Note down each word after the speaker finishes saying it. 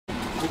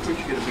I think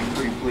you're going to be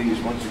pretty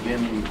pleased. Once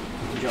again, you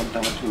jumped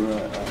out to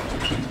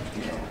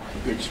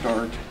a good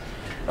start.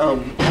 Well,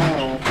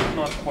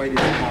 not quite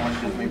as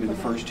polished as maybe the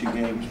first two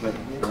games, but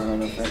I don't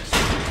know if that's...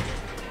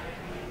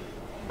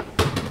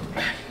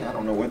 I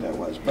don't know what that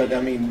was, but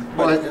I mean...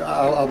 Well,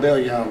 I'll bail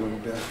you out a little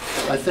bit.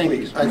 I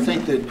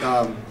think that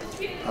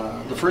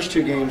the first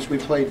two games we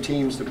played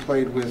teams that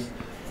played with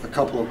a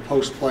couple of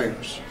post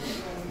players.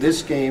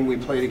 This game we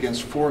played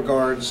against 4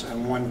 guards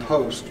and 1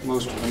 post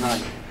most of the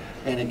night,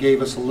 and it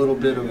gave us a little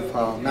bit of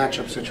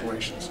matchup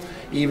situations.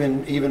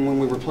 Even when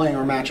we were playing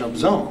our matchup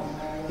zone,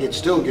 it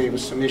still gave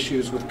us some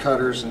issues with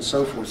cutters and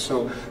so forth.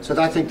 So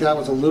I think that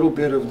was a little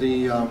bit of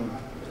the,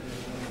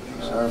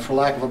 for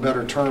lack of a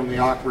better term, the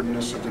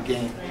awkwardness of the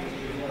game.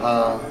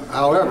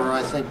 However,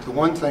 I think the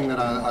one thing that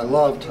I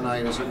love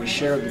tonight is that we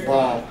shared the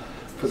ball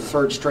for the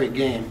 3rd straight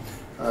game.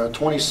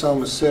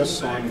 20-some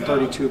assists on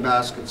 32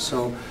 baskets.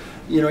 So,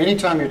 you know,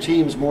 anytime your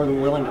team's more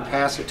than willing to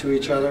pass it to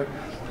each other,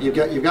 you've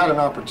got an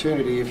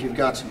opportunity if you've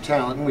got some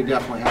talent, and we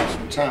definitely have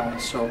some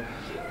talent. So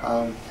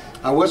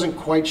I wasn't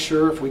quite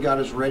sure if we got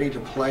as ready to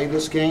play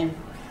this game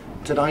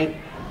tonight.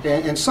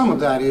 And some of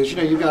that is, you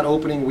know, you've got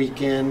opening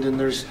weekend and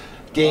there's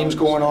games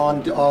going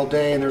on all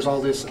day and there's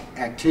all this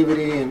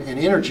activity and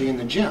energy in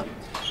the gym.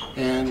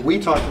 And we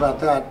talked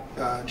about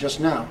that just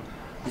now,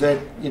 that,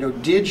 you know,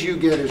 did you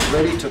get as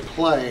ready to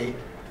play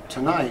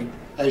tonight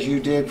as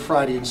you did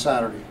Friday and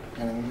Saturday?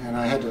 And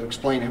I had to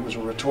explain it was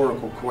a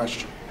rhetorical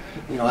question.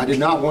 You know, I did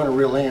not want a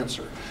real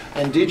answer.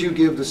 And did you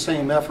give the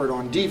same effort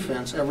on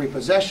defense every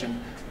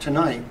possession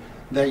tonight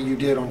that you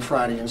did on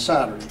Friday and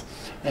Saturday?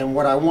 And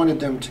what I wanted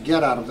them to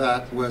get out of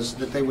that was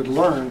that they would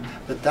learn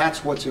that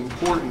that's what's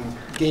important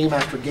game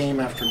after game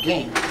after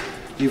game.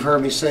 You've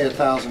heard me say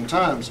 1,000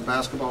 times, the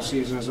basketball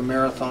season is a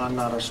marathon,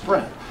 not a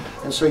sprint.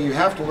 And so you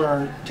have to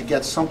learn to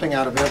get something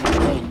out of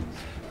every game.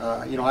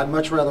 You know, I'd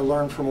much rather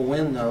learn from a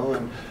win, though.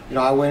 And, you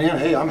know, I went in,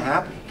 hey, I'm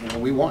happy. You know,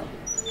 we won.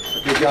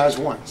 The good guys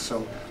won.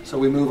 So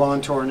we move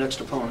on to our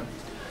next opponent.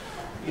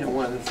 You know,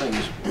 one of the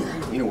things,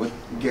 you know, with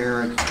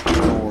Garrett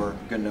or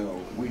Gano,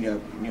 we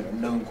have, you know,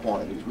 known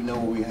quantities. We know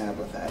what we have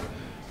with that.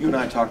 You and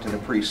I talked in the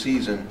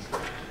preseason,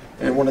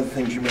 and one of the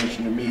things you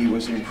mentioned to me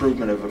was the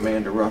improvement of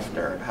Amanda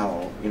Ruffner and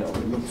how, you know,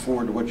 look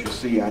forward to what you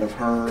see out of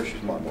her.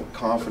 She's more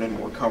confident,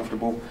 more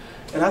comfortable.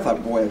 And I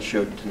thought, boy, it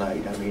showed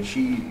tonight. I mean,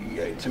 she,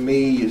 to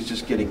me, is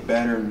just getting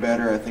better and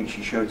better. I think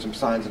she showed some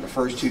signs in the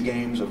first 2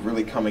 games of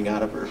really coming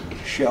out of her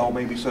shell,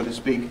 maybe, so to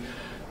speak.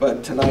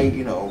 But tonight,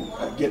 you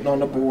know, getting on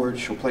the board,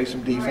 she'll play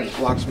some defense,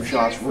 block some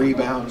shots,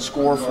 rebound,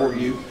 score for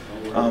you.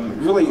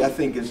 Really, I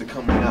think, is a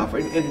coming out.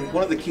 And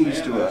one of the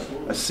keys to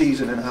a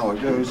season and how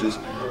it goes is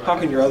how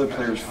can your other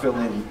players fill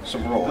in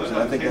some roles? And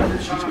I think that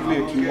she's going to be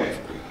a key one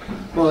for you.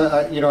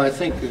 Well, you know, I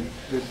think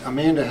that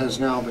Amanda has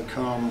now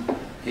become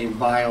a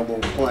viable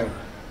player.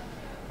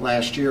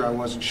 Last year, I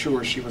wasn't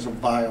sure she was a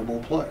viable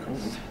player.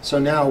 So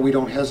now we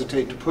don't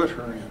hesitate to put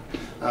her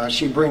in.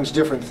 She brings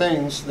different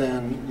things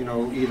than, you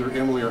know, either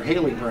Emily or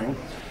Haley bring.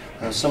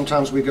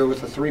 Sometimes we go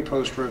with a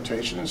 3-post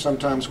rotation, and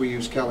sometimes we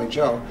use Kelly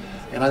Jo.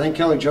 And I think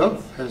Kelly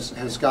Jo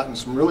has gotten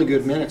some really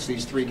good minutes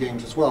these 3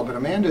 games as well. But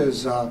Amanda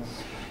is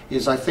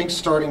I think,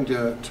 starting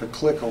to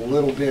click a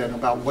little bit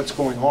about what's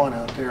going on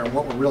out there and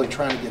what we're really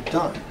trying to get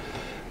done.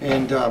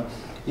 And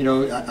you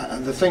know,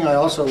 the thing I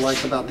also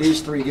like about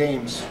these 3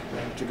 games,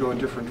 to go a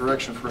different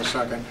direction for a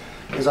second,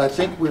 is I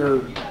think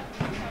we're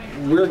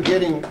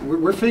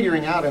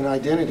figuring out an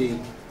identity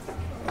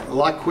a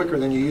lot quicker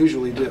than you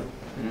usually do.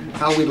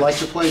 How we'd like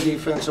to play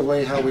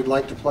defensively, how we'd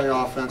like to play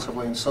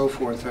offensively, and so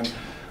forth. And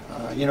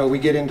you know, we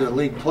get into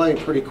league play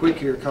pretty quick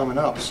here coming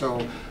up,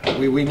 so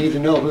we need to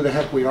know who the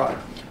heck we are.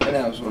 And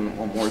that was one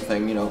more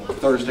thing. You know,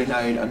 Thursday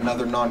night,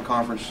 another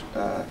non-conference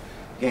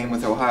game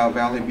with Ohio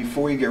Valley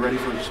before you get ready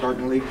for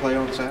starting league play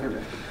on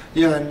Saturday.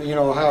 Yeah, and you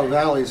know, Ohio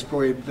Valley's,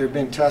 boy, they've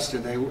been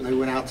tested. They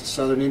went out to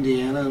Southern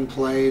Indiana and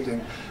played,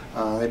 and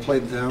they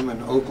played them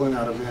in Oakland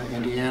out of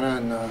Indiana,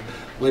 and I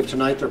believe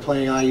tonight they're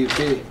playing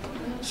IUP.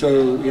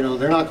 So, you know,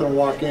 they're not going to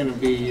walk in and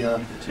be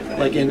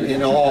like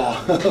in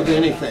awe of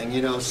anything,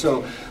 you know.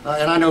 So,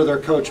 and I know their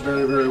coach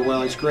very, very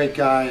well. He's a great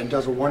guy and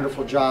does a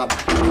wonderful job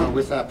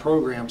with that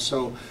program.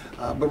 So,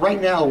 but right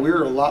now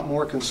we're a lot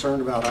more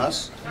concerned about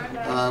us.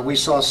 We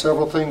saw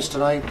several things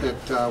tonight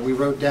that we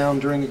wrote down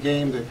during the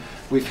game that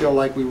we feel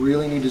like we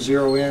really need to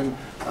zero in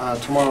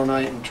tomorrow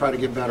night and try to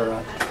get better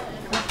at.